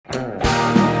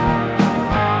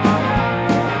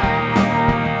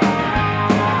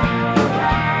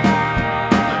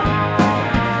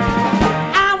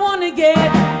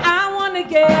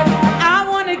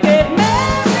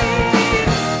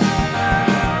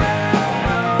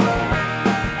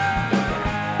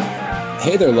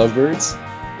Hey there, lovebirds.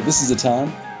 This is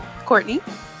Atan. Courtney,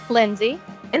 Lindsay,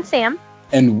 and Sam.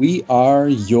 And we are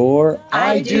your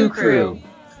I Do Crew.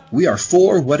 We are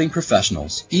 4 wedding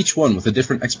professionals, each one with a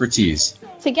different expertise.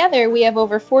 Together, we have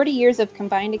over 40 years of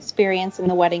combined experience in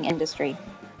the wedding industry.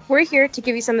 We're here to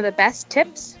give you some of the best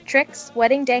tips, tricks,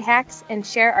 wedding day hacks, and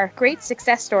share our great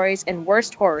success stories and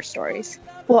worst horror stories.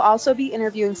 We'll also be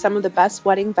interviewing some of the best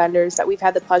wedding vendors that we've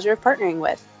had the pleasure of partnering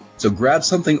with. So grab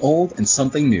something old and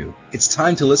something new. It's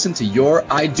time to listen to your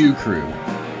I Do Crew.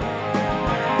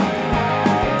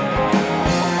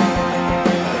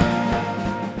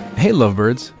 Hey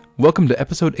lovebirds, welcome to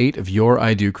episode 8 of Your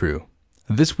I Do Crew.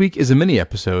 This week is a mini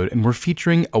episode and we're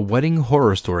featuring a wedding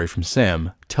horror story from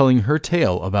Sam telling her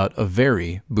tale about a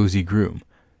very boozy groom.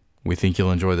 We think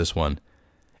you'll enjoy this one.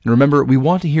 And remember, we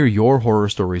want to hear your horror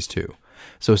stories too.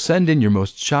 So send in your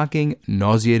most shocking,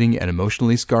 nauseating, and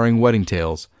emotionally scarring wedding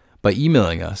tales by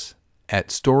emailing us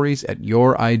at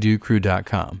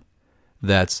stories@youridocrew.com.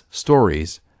 That's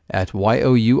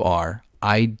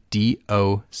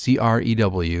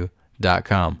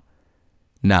stories@youridocrew.com.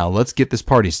 Now let's get this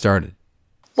party started.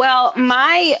 Well,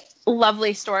 my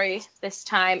lovely story this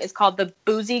time is called The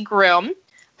Boozy Groom.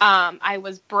 I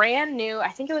was brand new. I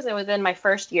think it was within my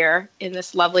first year in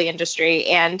this lovely industry.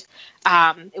 And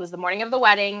it was the morning of the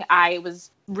wedding. I was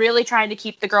really trying to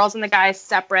keep the girls and the guys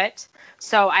separate.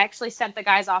 So I actually sent the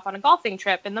guys off on a golfing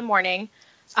trip in the morning.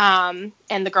 And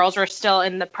the girls were still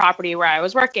in the property where I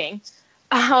was working.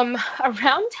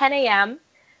 Around 10 a.m.,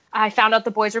 I found out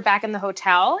the boys were back in the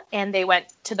hotel. And they went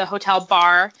to the hotel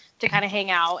bar to kind of hang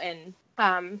out. And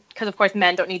because, of course,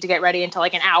 men don't need to get ready until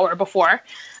like an hour before.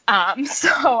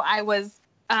 So I was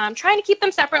trying to keep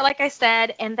them separate, like I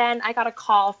said, and then I got a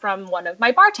call from one of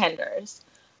my bartenders.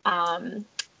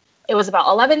 It was about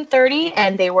 11:30,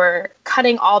 and they were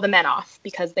cutting all the men off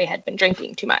because they had been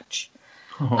drinking too much.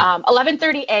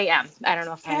 11:30 a.m. I don't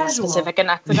know if I was specific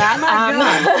enough for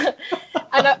that.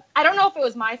 I don't know if it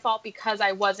was my fault because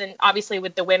I wasn't, obviously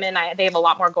with the women, they have a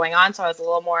lot more going on, so I was a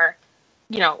little more,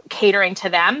 catering to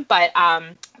them. But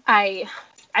I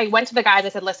went to the guys. I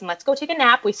said, listen, let's go take a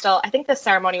nap. I think the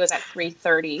ceremony was at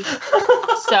 3:30.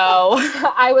 So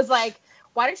I was like,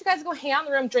 why don't you guys go hang out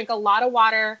in the room, drink a lot of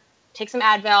water, take some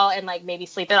Advil, and like maybe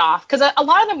sleep it off. Because a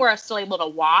lot of them were still able to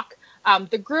walk.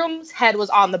 The groom's head was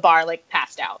on the bar, like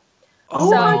passed out. Oh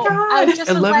so my God. I just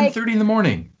 11:30 in the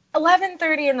morning.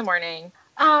 11:30 in the morning.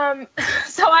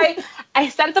 So I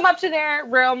sent them up to their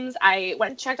rooms. I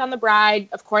went and checked on the bride.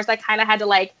 Of course, I kind of had to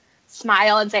like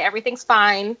smile and say everything's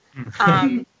fine.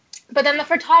 But then the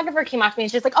photographer came up to me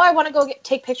and she's like, oh, I want to go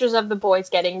take pictures of the boys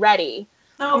getting ready.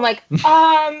 Oh. I'm like,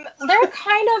 they're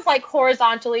kind of like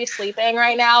horizontally sleeping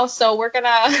right now. So we're going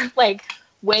to like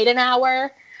wait an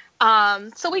hour.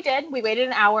 So we did. We waited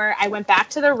an hour. I went back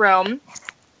to the room,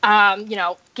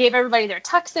 gave everybody their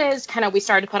tuxes. We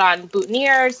started to put on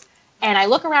boutonnieres. And I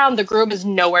look around. The groom is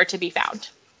nowhere to be found.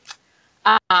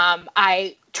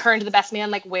 I turned to the best man,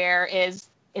 like, where is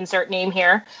insert name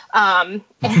here? And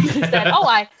he said,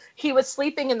 he was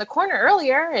sleeping in the corner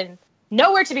earlier and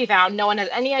nowhere to be found. No one has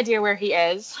any idea where he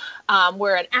is.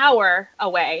 We're an hour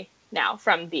away now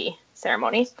from the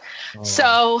ceremony. Oh.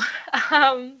 So,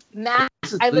 Matt,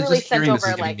 I literally sent over this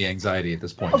is giving me anxiety at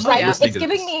this point. Right, it's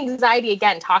giving me anxiety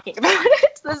again talking about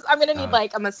it. I'm gonna need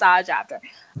like a massage after.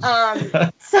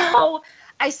 So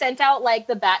I sent out like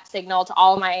the bat signal to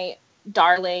all my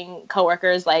darling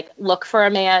coworkers, like, look for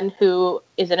a man who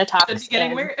is in a tux.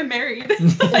 Getting married.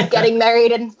 Getting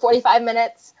married in 45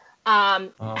 minutes.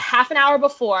 Half an hour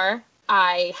before,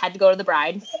 I had to go to the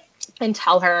bride and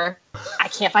tell her, I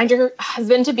can't find your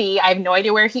husband-to-be. I have no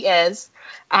idea where he is.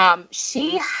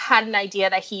 She had an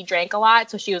idea that he drank a lot,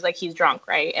 so she was like, he's drunk,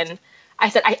 right? And I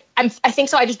said, I think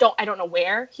so. I don't know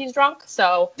where he's drunk.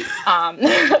 So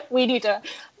we need to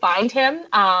find him.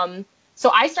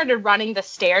 So I started running the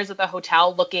stairs of the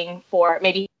hotel looking for,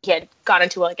 maybe he had gone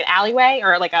into like an alleyway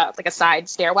or like a side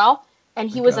stairwell, and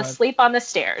he was asleep on the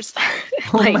stairs.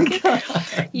 My God.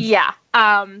 Yeah.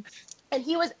 And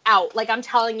he was out. Like, I'm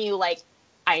telling you, like,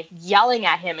 I'm yelling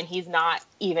at him and he's not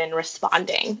even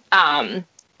responding.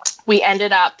 We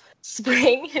ended up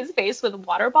spraying his face with a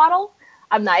water bottle.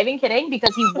 I'm not even kidding,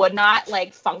 because he would not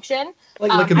like function.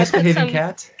 Like a misbehaving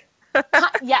cat?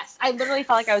 Yes, I literally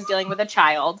felt like I was dealing with a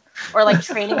child or like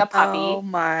training a puppy. Oh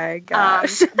my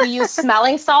gosh. We used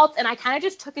smelling salts, and I kind of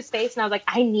just took his face and I was like,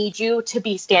 I need you to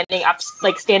be standing up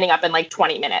in like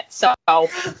 20 minutes. So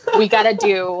we got to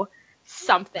do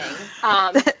something.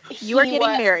 You are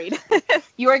getting married.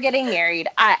 You are getting married.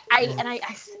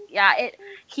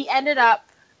 He ended up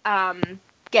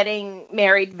getting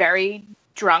married very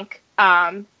drunk.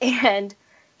 And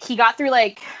he got through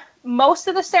like most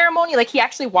of the ceremony. Like, he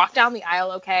actually walked down the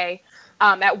aisle okay.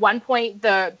 At one point,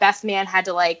 the best man had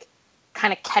to, like,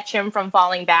 kind of catch him from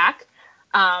falling back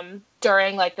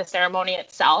during, like, the ceremony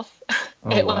itself.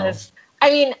 It was, I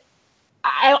mean,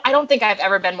 I don't think I've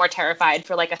ever been more terrified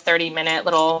for, like, a 30-minute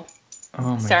little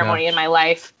ceremony in my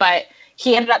life. But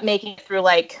he ended up making it through,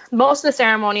 like, most of the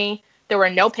ceremony. There were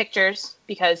no pictures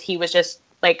because he was just,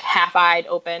 like, half-eyed,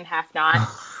 open, half not.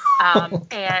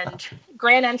 And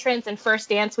grand entrance and first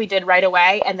dance we did right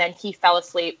away, and then he fell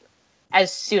asleep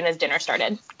as soon as dinner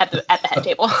started at the head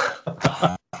table.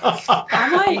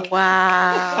 I'm like,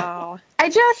 wow. I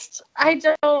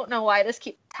don't know why this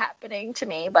keeps happening to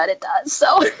me, but it does.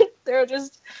 So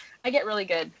I get really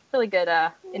good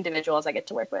individuals I get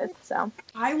to work with. So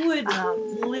I would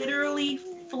literally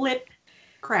flip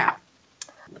crap.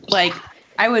 Like,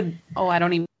 I would, I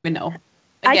don't even know.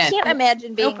 Again, I can't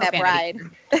imagine being that profanity.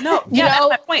 bride. No, yeah, that's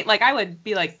my point. Like, I would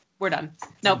be like, we're done.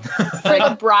 Nope. For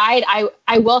the bride,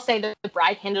 I will say that the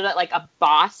bride handled it like a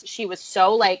boss. She was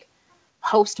so, like,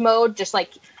 host mode, just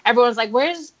like everyone's like,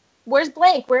 where's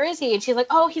Blake? Where is he? And she's like,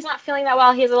 oh, he's not feeling that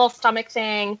well. He has a little stomach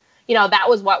thing. You know, that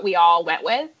was what we all went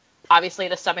with. Obviously,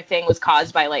 the stomach thing was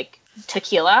caused by, like,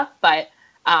 tequila, but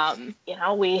you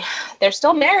know, they're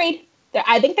still married.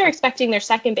 I think they're expecting their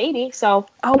second baby. So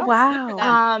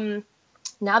wow.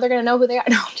 now they're gonna know who they are.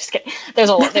 No, I'm just kidding. There's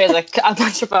a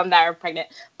bunch of them that are pregnant,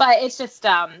 but it's just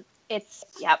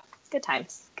good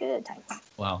times. Good times.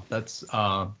 Wow, that's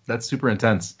super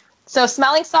intense. So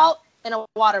smelling salt in a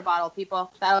water bottle,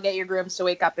 people. That'll get your grooms to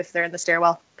wake up if they're in the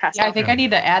stairwell. Yeah, I think I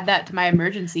need to add that to my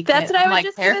emergency kit. That's what I'm I was like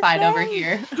just terrified gonna say. over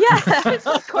here. Yeah, it's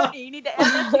like, Courtney, you need to add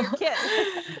that to your kit.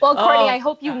 Well, Courtney, I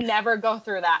hope you never go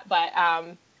through that, but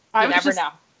you never know.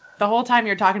 The whole time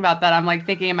you're talking about that, I'm like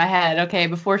thinking in my head, okay,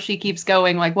 before she keeps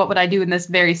going, like, what would I do in this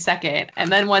very second?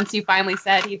 And then once you finally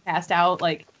said he passed out,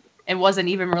 like, and wasn't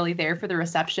even really there for the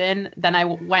reception, then I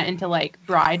went into, like,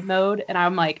 bride mode, and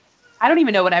I'm like, I don't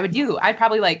even know what I would do. I'd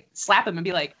probably, like, slap him and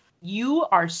be like, you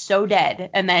are so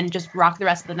dead, and then just rock the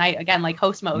rest of the night again, like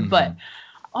host mode. But,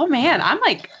 oh man, I'm,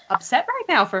 like, upset right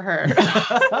now for her.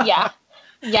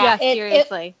 Yeah,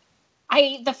 seriously.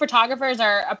 The photographers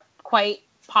are quite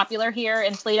popular here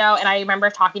in Toledo, and I remember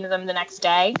talking to them the next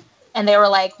day, and they were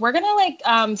like, we're gonna, like,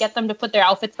 get them to put their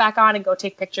outfits back on and go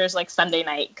take pictures, like, Sunday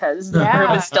night, because the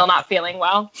room is still not feeling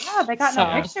well. Yeah, they got no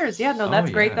pictures. Yeah, no, that's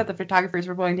great that the photographers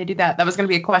were willing to do that. That was gonna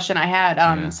be a question I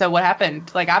had. So what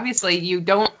happened? Like, obviously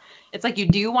it's like you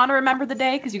do want to remember the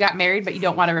day because you got married, but you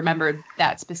don't want to remember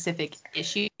that specific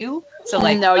issue. So,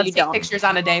 like, no, let's you take don't. Pictures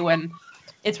on a day when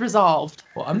it's resolved.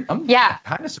 Well, I'm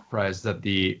kind of surprised that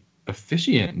the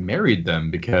officiant married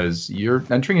them, because you're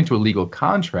entering into a legal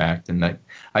contract, and that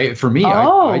I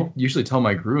usually tell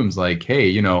my grooms, like, hey,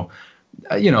 you know,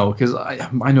 because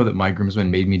I know that my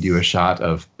groomsmen made me do a shot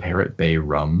of Parrot Bay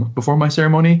rum before my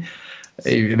ceremony.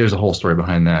 There's a whole story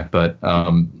behind that, but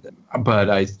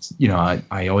I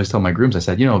always tell my grooms, I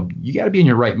said, you know, you got to be in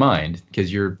your right mind,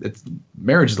 because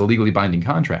marriage is a legally binding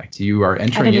contract. You are entering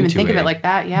into it. I didn't even think of it like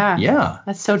that. Yeah. Yeah.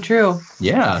 That's so true.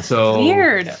 Yeah. So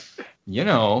weird. You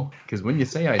know, because when you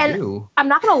say I do, I'm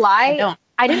not gonna lie,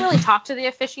 I didn't really talk to the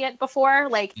officiant before.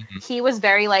 Like, he was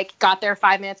very, like, got there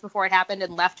 5 minutes before it happened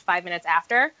and left 5 minutes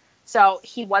after. So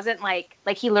he wasn't like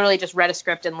he literally just read a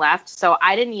script and left. So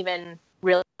I didn't even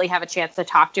really have a chance to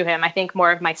talk to him. I think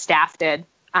more of my staff did.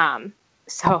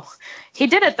 So he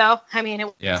did it though. I mean, it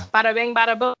was bada bing,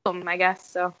 bada boom, I guess.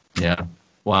 So yeah.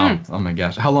 Wow. Oh my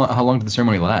gosh. How long did the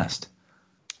ceremony last?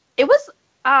 It was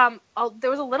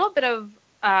there was a little bit of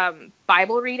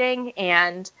Bible reading,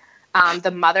 and the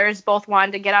mothers both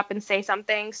wanted to get up and say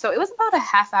something. So it was about a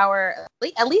half hour,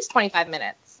 at least 25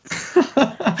 minutes.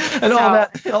 And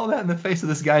all that in the face of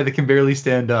this guy that can barely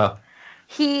stand up.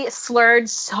 He slurred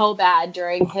so bad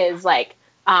during his, like,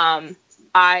 saying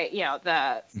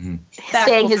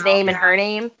his name and her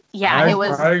name. Yeah, it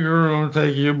was. I'm gonna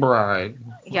take you bride.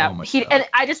 Yeah, and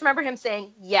I just remember him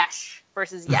saying yes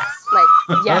versus yes, like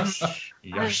yes.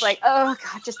 I was like, oh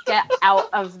god, just get out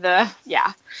of the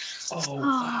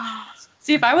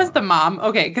See, if I was the mom,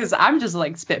 okay, because I'm just,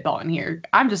 like, spitballing here.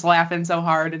 I'm just laughing so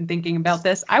hard and thinking about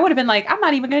this. I would have been like, I'm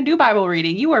not even going to do Bible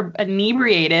reading. You are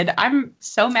inebriated. I'm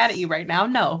so mad at you right now.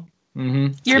 No.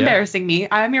 Mm-hmm. You're embarrassing me.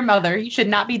 I'm your mother. You should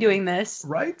not be doing this.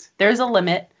 Right? There's a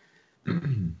limit.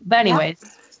 But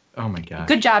anyways. Oh my god.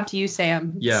 Good job to you,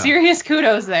 Sam. Yeah. Serious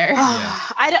kudos there.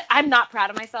 I'm not proud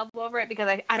of myself over it,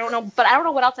 because I don't know, but I don't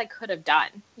know what else I could have done.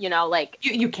 You know, like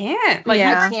you can't. Like, you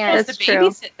can't that's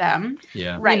babysit them.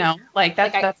 Yeah. Right. You know, like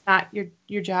that's not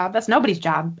your job. That's nobody's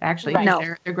job, actually. Right. No.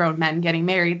 They're grown men getting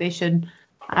married. They should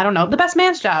I don't know, the best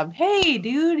man's job. Hey,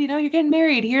 dude, you're getting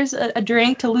married. Here's a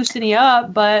drink to loosen you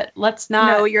up, but let's not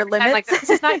Know your limits. Like, this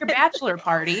is not your bachelor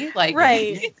party. Like,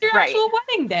 Right. it's your Right. actual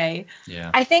wedding day.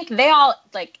 Yeah. I think they all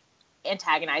like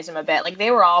antagonized him a bit. Like they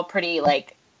were all pretty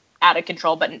like out of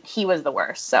control, but he was the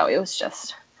worst. So it was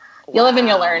just you live and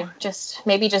you learn.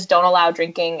 Maybe just don't allow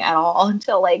drinking at all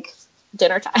until like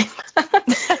dinner time.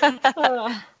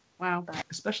 Wow.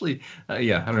 Especially, I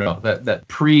don't know, that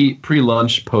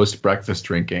pre-lunch, post-breakfast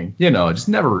drinking, it just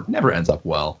never ends up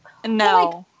well.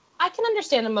 No. I can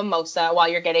understand a mimosa while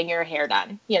you're getting your hair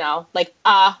done. Like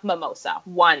a mimosa,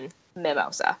 one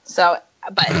mimosa. So,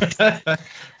 but Or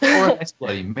a nice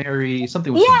Bloody Mary,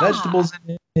 something with some vegetables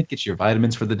in it, get your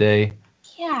vitamins for the day.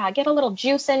 yeah, get a little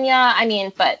juice in ya. I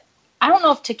mean, but I don't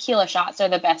know if tequila shots are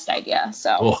the best idea.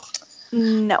 So, Oh,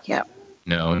 No. yeah.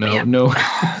 no.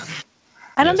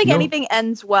 I don't Yes, think no. anything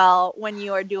ends well when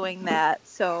you are doing that.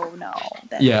 So no.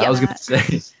 I was gonna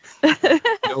say,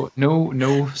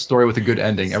 no story with a good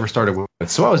ending ever started with.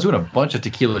 So I was doing a bunch of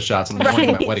tequila shots on the morning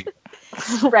of my wedding.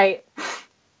 Right.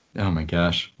 Oh my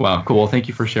gosh! Wow, cool. Well, thank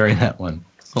you for sharing that one.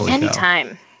 Holy cow.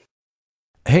 Anytime.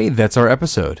 Hey, that's our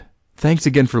episode. Thanks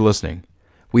again for listening.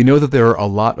 We know that there are a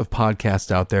lot of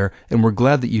podcasts out there, and we're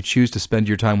glad that you choose to spend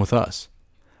your time with us.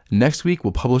 Next week,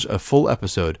 we'll publish a full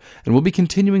episode, and we'll be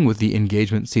continuing with the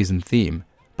engagement season theme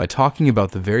by talking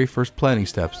about the very first planning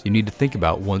steps you need to think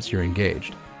about once you're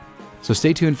engaged. So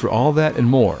stay tuned for all that and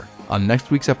more on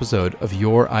next week's episode of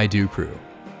Your I Do Crew.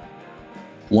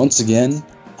 Once again,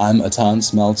 I'm Atan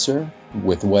Smeltzer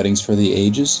with Weddings for the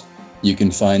Ages. You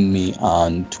can find me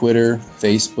on Twitter,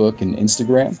 Facebook, and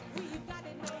Instagram.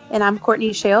 And I'm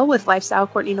Courtney Shale with Lifestyle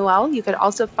Courtney Noel. You can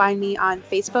also find me on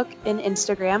Facebook and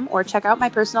Instagram, or check out my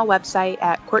personal website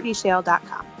at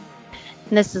courtneyshale.com.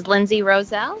 This is Lindsay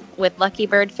Roselle with Lucky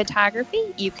Bird Photography.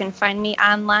 You can find me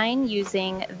online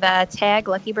using the tag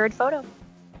Lucky Bird Photo.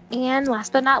 And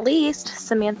last but not least,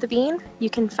 Samantha Bean. You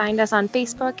can find us on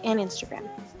Facebook and Instagram.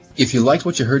 If you liked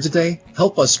what you heard today,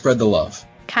 help us spread the love.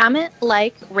 Comment,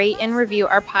 like, rate, and review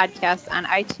our podcast on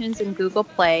iTunes and Google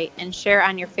Play, and share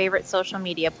on your favorite social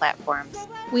media platforms.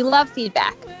 We love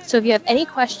feedback. So if you have any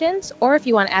questions, or if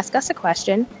you want to ask us a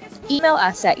question, email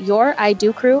us at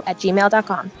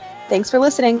youriDoCrew@gmail.com. Thanks for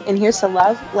listening, and here's to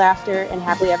love, laughter, and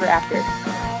happily ever after.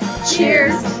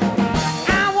 Cheers!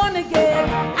 I wanna get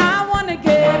married.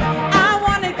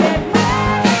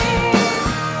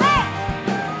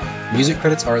 Music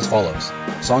credits are as follows.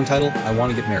 Song title, I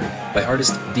Want to Get Married, by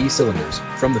artist D Cylinders,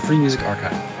 from the Free Music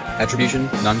Archive. Attribution,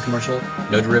 non-commercial,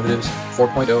 no derivatives,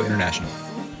 4.0 International.